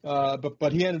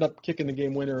 But he ended up kicking the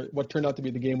game winner, what turned out to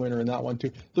be the game winner in that one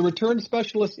too. The return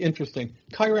specialist, interesting.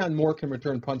 Kyran Moore can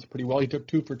return punts pretty well. He took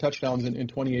 2 for touchdowns in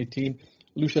 2018.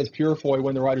 Lucius Purifoy,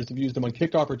 when the Riders have used him on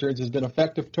kickoff returns, has been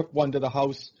effective. Took one to the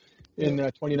house in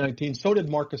 2019. So did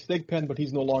Marcus Thigpen, but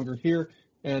he's no longer here,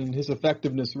 and his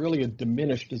effectiveness really had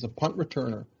diminished as a punt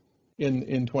returner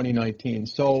in 2019.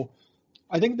 So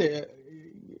I think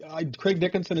Craig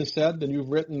Dickinson has said, and you've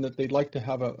written, that they'd like to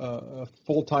have a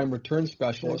full-time return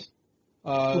specialist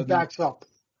who backs up,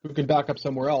 who can back up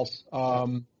somewhere else.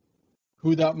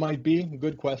 Who that might be,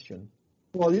 good question.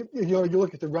 Well, you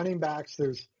look at the running backs.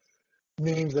 There's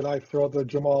names that I throw out: the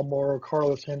Jamal Moore,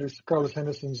 Carlos Henderson. Carlos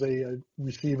Henderson's a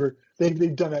receiver.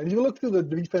 They've done that. And you look through the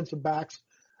defensive backs;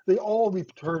 they all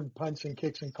returned punts and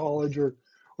kicks in college or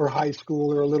high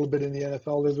school or a little bit in the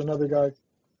NFL. There's another guy.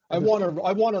 I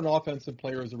want an offensive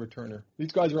player as a returner.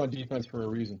 These guys are on defense for a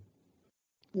reason.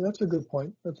 Yeah, that's a good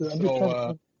point. I'm just trying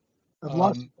to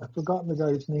I've forgotten the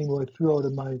guy's name who I threw out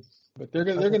in my. But they're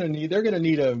gonna need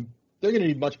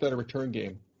much better return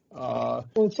game. Well,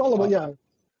 it's all about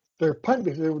their punt.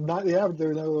 They're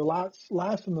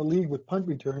last in the league with punt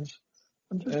returns.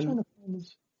 I'm just trying to find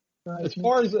this. As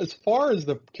far as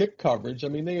the kick coverage, I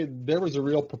mean, there was a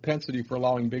real propensity for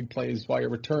allowing big plays via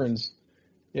returns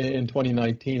in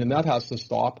 2019, and that has to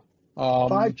stop.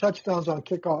 5 touchdowns on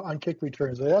kick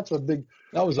returns. That's a big.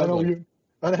 That was ugly.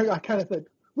 I kind of think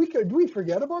we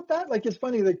forget about that? Like, it's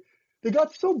funny, they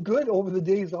got so good over the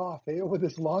days off. Over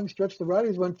this long stretch, the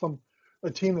Riders went from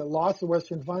a team that lost the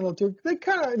Western Final to they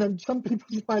kind of, in some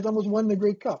people's minds, almost won the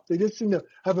Grey Cup. They just seem to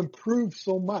have improved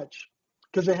so much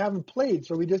because they haven't played.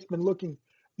 So we've just been looking.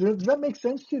 Does that make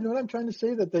sense to you? You know what I'm trying to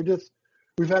say? That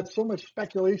we've had so much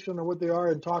speculation on what they are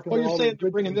and talking. Well, you're saying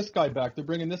they're bringing this guy back. They're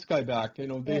bringing this guy back.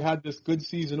 They had this good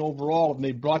season overall, and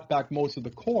they brought back most of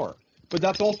the core. But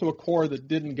that's also a core that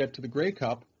didn't get to the Grey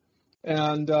Cup,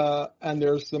 and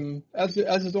there's some, as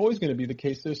is always going to be the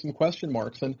case, there's some question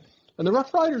marks. And the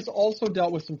Rough Riders also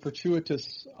dealt with some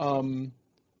fortuitous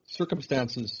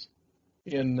circumstances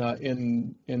in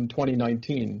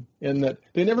 2019, in that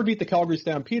they never beat the Calgary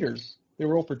Stampeders. They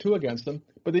were 0-2 against them,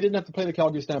 but they didn't have to play the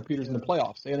Calgary Stampeders in the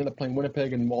playoffs. They ended up playing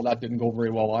Winnipeg, and, well, that didn't go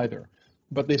very well either.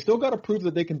 But they still got to prove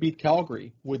that they can beat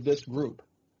Calgary with this group.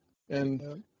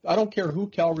 And I don't care who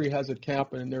Calgary has at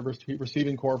camp, and their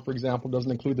receiving core, for example,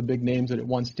 doesn't include the big names that it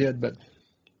once did. But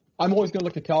I'm always going to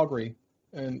look at Calgary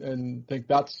and think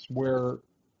that's where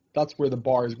the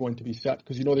bar is going to be set,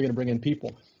 because they're going to bring in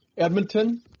people.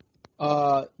 Edmonton,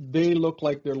 they look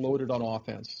like they're loaded on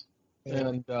offense.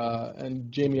 Yeah.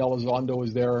 And Jamie Elizondo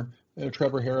is there,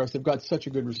 Trevor Harris. They've got such a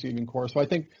good receiving core. So I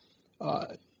think,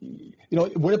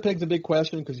 Winnipeg's a big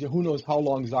question, because who knows how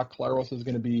long Zach Collaros is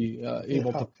going to be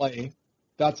able to play.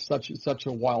 That's such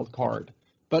a wild card.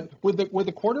 But with the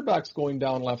quarterbacks going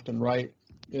down left and right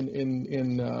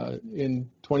in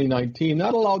 2019,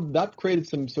 that created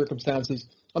some circumstances.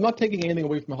 I'm not taking anything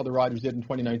away from how the Riders did in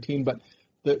 2019, but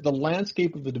the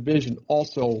landscape of the division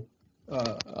also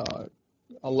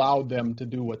allowed them to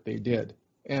do what they did.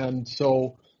 And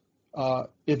so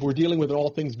if we're dealing with an all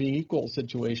things being equal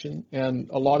situation and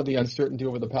a lot of the uncertainty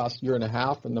over the past year and a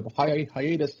half and the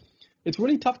hiatus, it's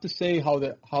really tough to say how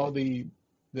the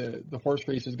horse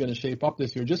race is going to shape up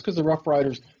this year. Just because the Rough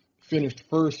Riders finished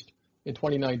first in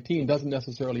 2019 doesn't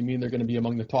necessarily mean they're going to be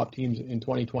among the top teams in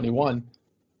 2021.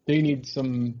 They need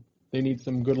some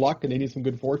good luck, and they need some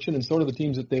good fortune, and so do the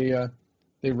teams that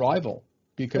they rival.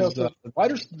 Because the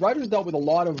Riders dealt with a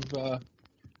lot of the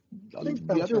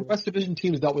other West Division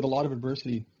teams dealt with a lot of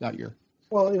adversity that year.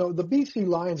 Well, the BC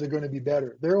Lions are going to be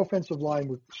better. Their offensive line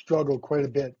would struggle quite a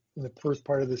bit in the first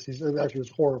part of the season. Actually, it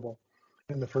was horrible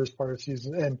in the first part of the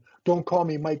season. And don't call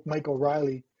me Mike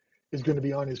O'Reilly is going to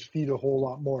be on his feet a whole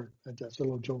lot more. That's a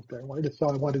little joke there. I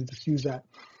wanted to just use that.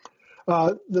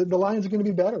 The Lions are going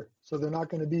to be better, so they're not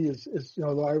going to be as the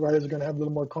Riders are going to have a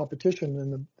little more competition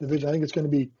in the division. I think it's going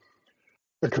to be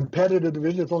a competitive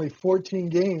division. It's only 14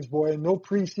 games, boy, and no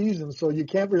preseason, so you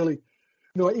can't really,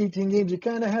 18 games. You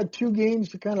kind of had 2 games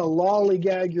to kind of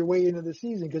lollygag your way into the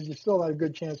season because you still had a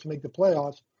good chance to make the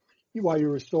playoffs while you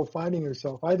were still finding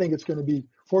yourself. I think it's going to be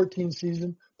 14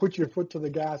 season, put your foot to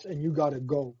the gas, and you got to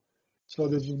go. So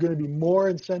there's going to be more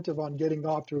incentive on getting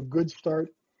off to a good start.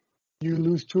 You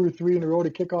lose 2 or 3 in a row to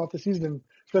kick off the season,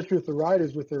 especially with the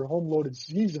Riders with their home-loaded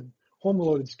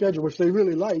schedule, which they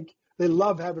really like. They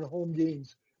love having home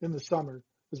games in the summer,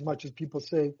 as much as people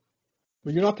say.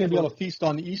 Well, you're not going to be able to feast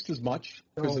on the East as much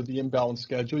because of the imbalanced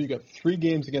schedule. You got 3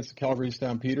 games against the Calgary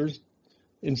Stampeders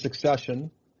in succession,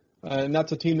 and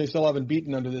that's a team they still haven't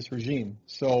beaten under this regime.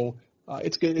 So they're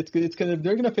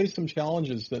going to face some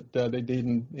challenges that they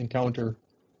didn't encounter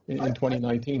in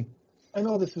 2019. I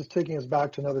know this is taking us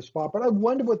back to another spot, but I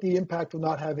wonder what the impact of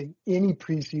not having any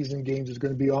preseason games is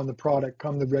going to be on the product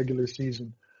come the regular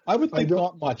season. I would think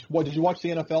not much. What, did you watch the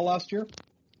NFL last year?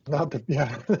 Not that,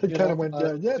 yeah, it kind of went,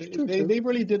 yeah, it's true. They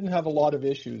really didn't have a lot of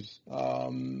issues.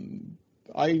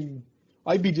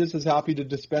 I'd be just as happy to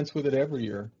dispense with it every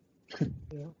year. Yeah.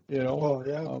 You know? Oh,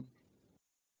 yeah.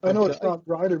 I know it's not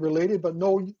Rider related, but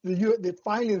no,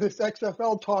 finally this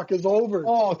XFL talk is over.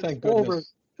 Oh, thank goodness. Over.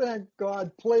 Thank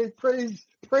God. Praise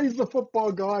the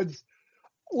football gods.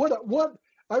 What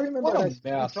I remember. What a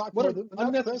mess. What an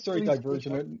unnecessary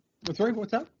diversion. Sorry,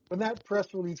 what's that? When that press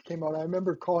release came out, I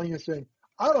remember calling you saying,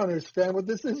 I don't understand what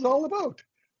this is all about.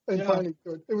 And finally,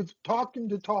 it was talking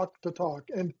to talk.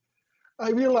 And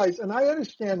I realized, and I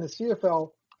understand the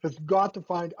CFL has got to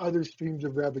find other streams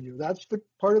of revenue. That's the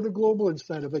part of the global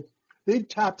incentive. They've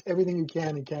tapped everything you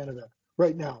can in Canada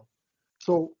right now.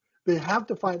 So they have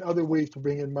to find other ways to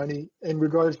bring in money in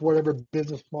regards to whatever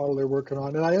business model they're working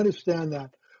on. And I understand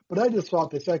that. But I just thought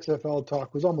this XFL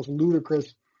talk was almost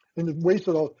ludicrous and it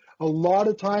wasted a lot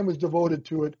of time was devoted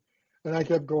to it. And I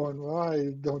kept going, well,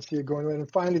 I don't see it going away.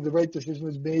 And finally, the right decision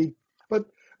was made. But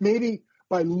maybe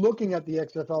by looking at the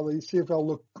XFL, the CFL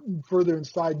looked further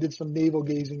inside, did some navel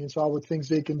gazing and saw what things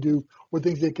they can do, what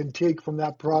things they can take from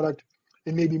that product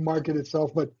and maybe market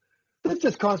itself. But let's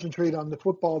just concentrate on the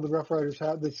football the Rough Riders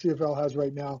have, the CFL has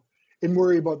right now, and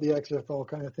worry about the XFL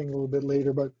kind of thing a little bit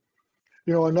later. But,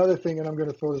 another thing, and I'm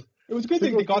going to throw this. It was a good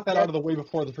thing they got that out of the way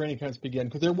before the training camps began,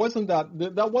 because there wasn't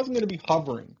that wasn't going to be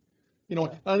hovering. And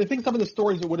I think some of the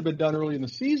stories that would have been done early in the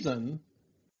season,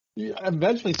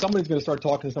 eventually somebody's going to start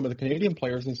talking to some of the Canadian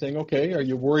players and saying, okay, are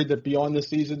you worried that beyond this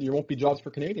season there won't be jobs for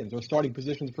Canadians or starting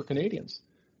positions for Canadians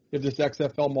if this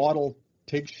XFL model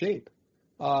takes shape?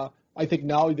 I think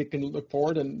now they can look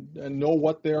forward and know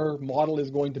what their model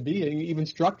is going to be, even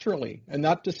structurally, and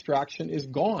that distraction is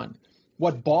gone.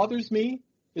 What bothers me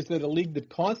is that a league that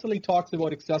constantly talks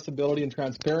about accessibility and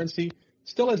transparency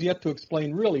still has yet to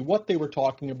explain really what they were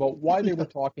talking about, why they were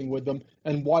talking with them,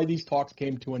 and why these talks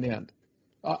came to an end.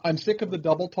 I'm sick of the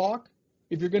double talk.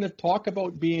 If you're going to talk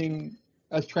about being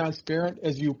as transparent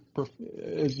as you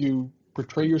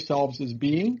portray yourselves as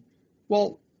being,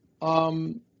 well,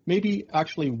 maybe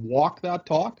actually walk that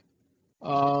talk.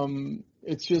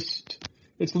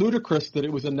 It's ludicrous that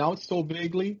it was announced so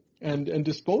vaguely and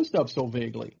disposed of so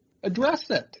vaguely. Address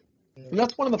it. And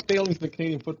that's one of the failings of the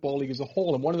Canadian Football League as a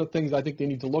whole, and one of the things I think they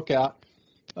need to look at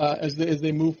as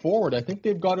they move forward. I think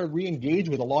they've got to re-engage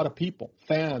with a lot of people,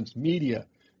 fans, media.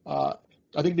 I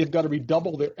think they've got to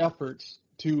redouble their efforts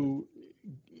to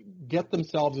get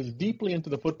themselves as deeply into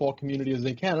the football community as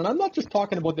they can. And I'm not just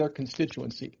talking about their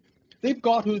constituency. They've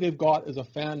got who they've got as a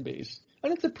fan base,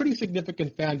 and it's a pretty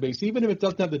significant fan base, even if it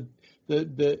doesn't have the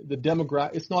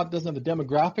demographic. Doesn't have the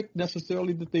demographic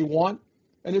necessarily that they want,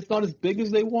 and it's not as big as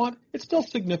they want. It's still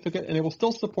significant, and it will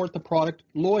still support the product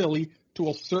loyally to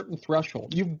a certain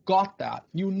threshold. You've got that.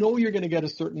 You're going to get a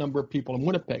certain number of people in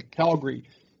Winnipeg, Calgary,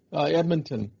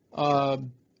 Edmonton,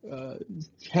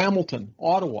 Hamilton,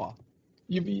 Ottawa.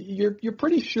 You're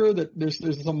pretty sure that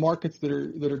there's some markets that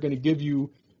are going to give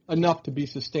you enough to be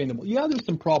sustainable. Yeah, there's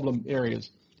some problem areas,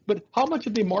 but how much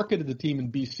have they marketed the team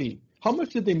in BC? How much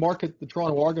did they market the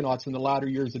Toronto Argonauts in the latter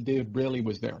years that David Braley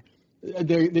was there?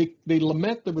 They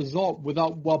lament the result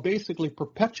while basically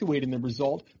perpetuating the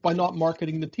result by not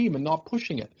marketing the team and not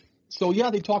pushing it. So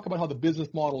yeah, they talk about how the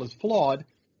business model is flawed,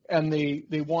 and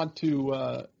they want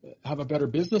to have a better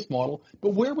business model.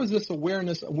 But where was this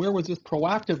awareness? Where was this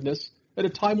proactiveness at a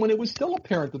time when it was still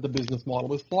apparent that the business model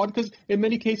was flawed? Because in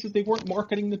many cases they weren't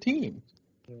marketing the team,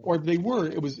 or if they were,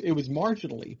 it was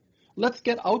marginally. Let's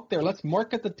get out there. Let's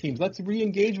market the teams. Let's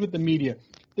re-engage with the media.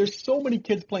 There's so many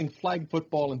kids playing flag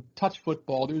football and touch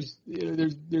football. There's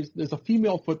a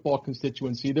female football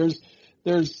constituency. There's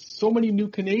so many new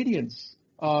Canadians.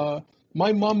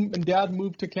 My mom and dad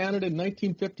moved to Canada in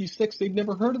 1956. They'd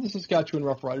never heard of the Saskatchewan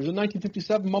Roughriders. In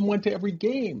 1957, Mom went to every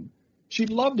game. She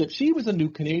loved it. She was a new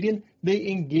Canadian. They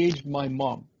engaged my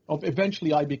mom.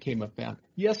 Eventually, I became a fan.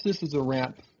 Yes, this is a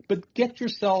rant, but get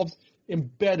yourselves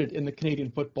embedded in the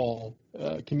Canadian football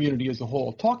community as a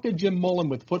whole. Talk to Jim Mullen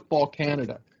with Football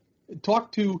Canada.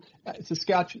 Talk to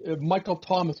Michael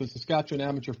Thomas with Saskatchewan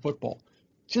Amateur Football.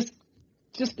 Just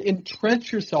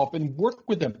entrench yourself and work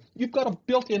with them. You've got a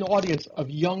built-in audience of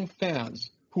young fans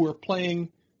who are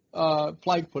playing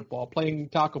flag football, playing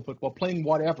tackle football, playing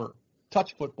whatever,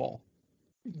 touch football.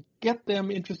 Get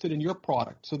them interested in your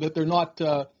product so that they're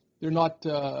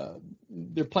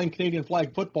playing Canadian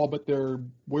flag football, but they're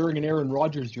wearing an Aaron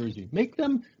Rodgers jersey. Make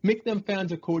them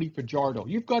fans of Cody Fajardo.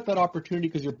 You've got that opportunity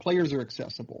because your players are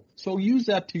accessible. So use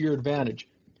that to your advantage.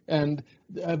 And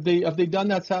have they done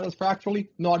that satisfactorily?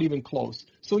 Not even close.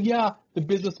 So yeah, the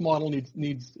business model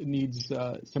needs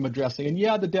some addressing, and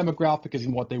yeah, the demographic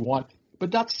isn't what they want.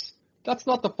 But that's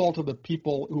not the fault of the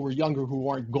people who are younger who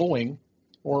aren't going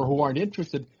or who aren't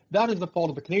interested. That is the fault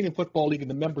of the Canadian Football League and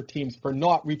the member teams for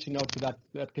not reaching out to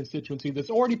that constituency that's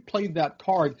already played that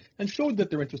card and showed that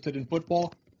they're interested in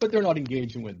football, but they're not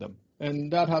engaging with them.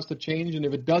 And that has to change. And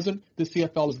if it doesn't, the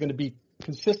CFL is going to be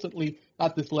consistently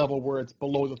at this level where it's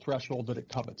below the threshold that it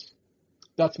covets.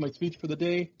 That's my speech for the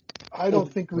day. I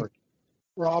don't think we,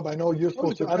 Rob, I know you're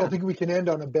supposed to, I don't think we can end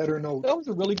on a better note. That was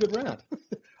a really good rant.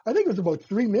 I think it was about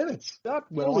 3 minutes. That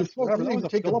went on forever. That was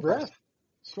take a breath.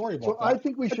 Sorry about that. I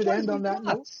think we should end on that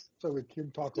note. So we can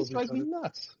talk over each other. This drives me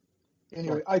nuts.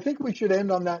 Anyway, I think we should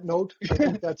end on that note. I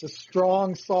think that's a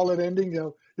strong, solid ending.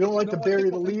 You don't like to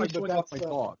bury the lead, but that's... my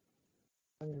dog.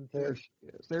 There she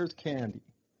is. There's Candy,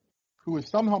 who is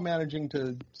somehow managing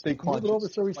to stay conscious. Move it over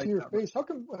so we see her face. How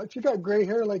come she got gray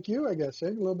hair like you, I guess, eh?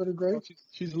 A little bit of gray? Well,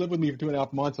 she's lived with me for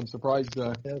 2.5 months. I'm surprised,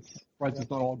 it's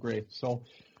not all gray. So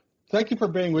thank you for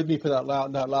being with me for that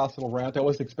last little rant. I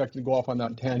wasn't expecting to go off on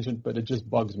that tangent, but it just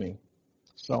bugs me.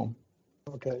 So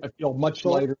okay, I feel much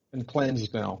lighter and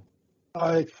cleansed now.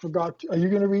 I forgot. Are you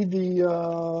going to read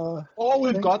the...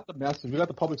 we've got the message. We got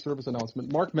the public service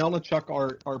announcement. Mark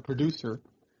Melnichuk, our producer,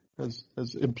 has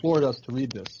implored us to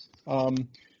read this. Do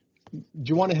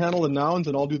you want to handle the nouns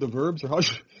and I'll do the verbs, or how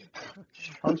should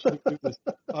we do this?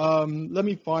 Let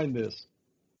me find this.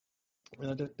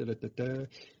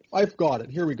 I've got it.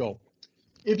 Here we go.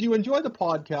 If you enjoy the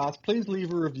podcast, please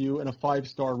leave a review and a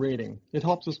 5-star rating. It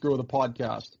helps us grow the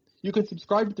podcast. You can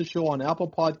subscribe to the show on Apple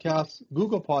Podcasts,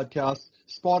 Google Podcasts,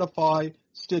 Spotify,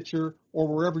 Stitcher, or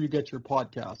wherever you get your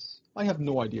podcasts. I have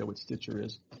no idea what Stitcher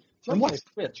is. And what's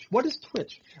Twitch? What is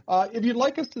Twitch? If you'd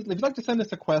like to send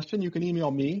us a question, you can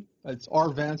email me. It's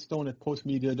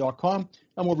rvanstone@postmedia.com,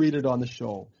 and we'll read it on the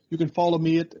show. You can follow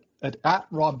me at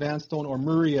Rob Vanstone or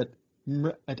Murray at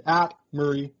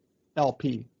Murray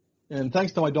LP. And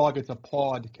thanks to my dog, it's a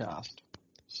podcast.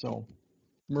 So,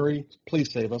 Murray,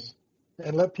 please save us.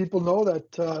 And let people know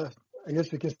that, I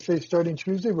guess we can say starting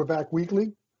Tuesday, we're back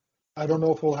weekly. I don't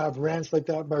know if we'll have rants like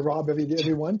that by Rob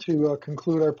everyone to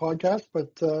conclude our podcast,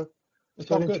 but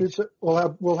starting Tuesday,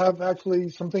 we'll have actually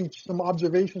some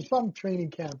observations from training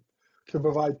camp to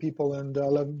provide people and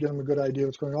give them a good idea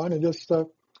what's going on, and just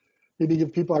maybe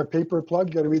give people our paper plug.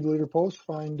 You got to read the Leader Post.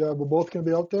 We're both going to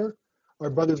be out there.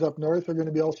 Our brothers up north are going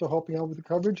to be also helping out with the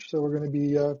coverage, so we're going to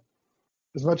be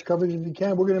as much coverage as we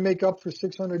can. We're going to make up for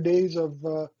 600 days of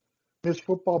missed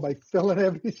football by filling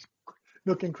every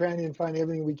nook and cranny and find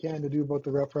everything we can to do about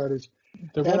the Rough Riders.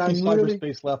 There won't be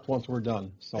cyberspace left once we're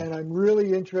done. So. And I'm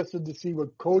really interested to see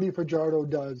what Cody Fajardo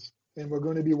does, and we're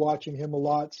going to be watching him a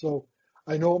lot. So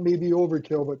I know it may be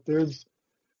overkill, but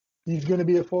he's going to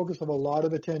be a focus of a lot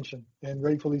of attention, and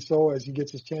rightfully so, as he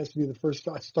gets his chance to be the first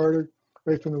starter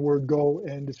right from the word go,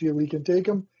 and to see if we can take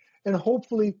him and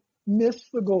hopefully miss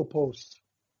the goalpost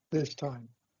this time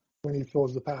when he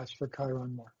throws the pass for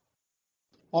Kyron Moore.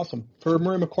 Awesome. For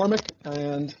Murray McCormick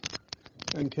and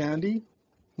Candy,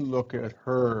 look at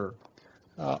her.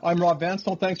 I'm Rob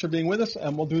Vanstone. Thanks for being with us,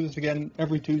 and we'll do this again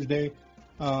every Tuesday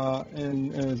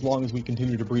and as long as we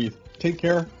continue to breathe. Take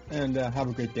care, and have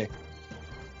a great day.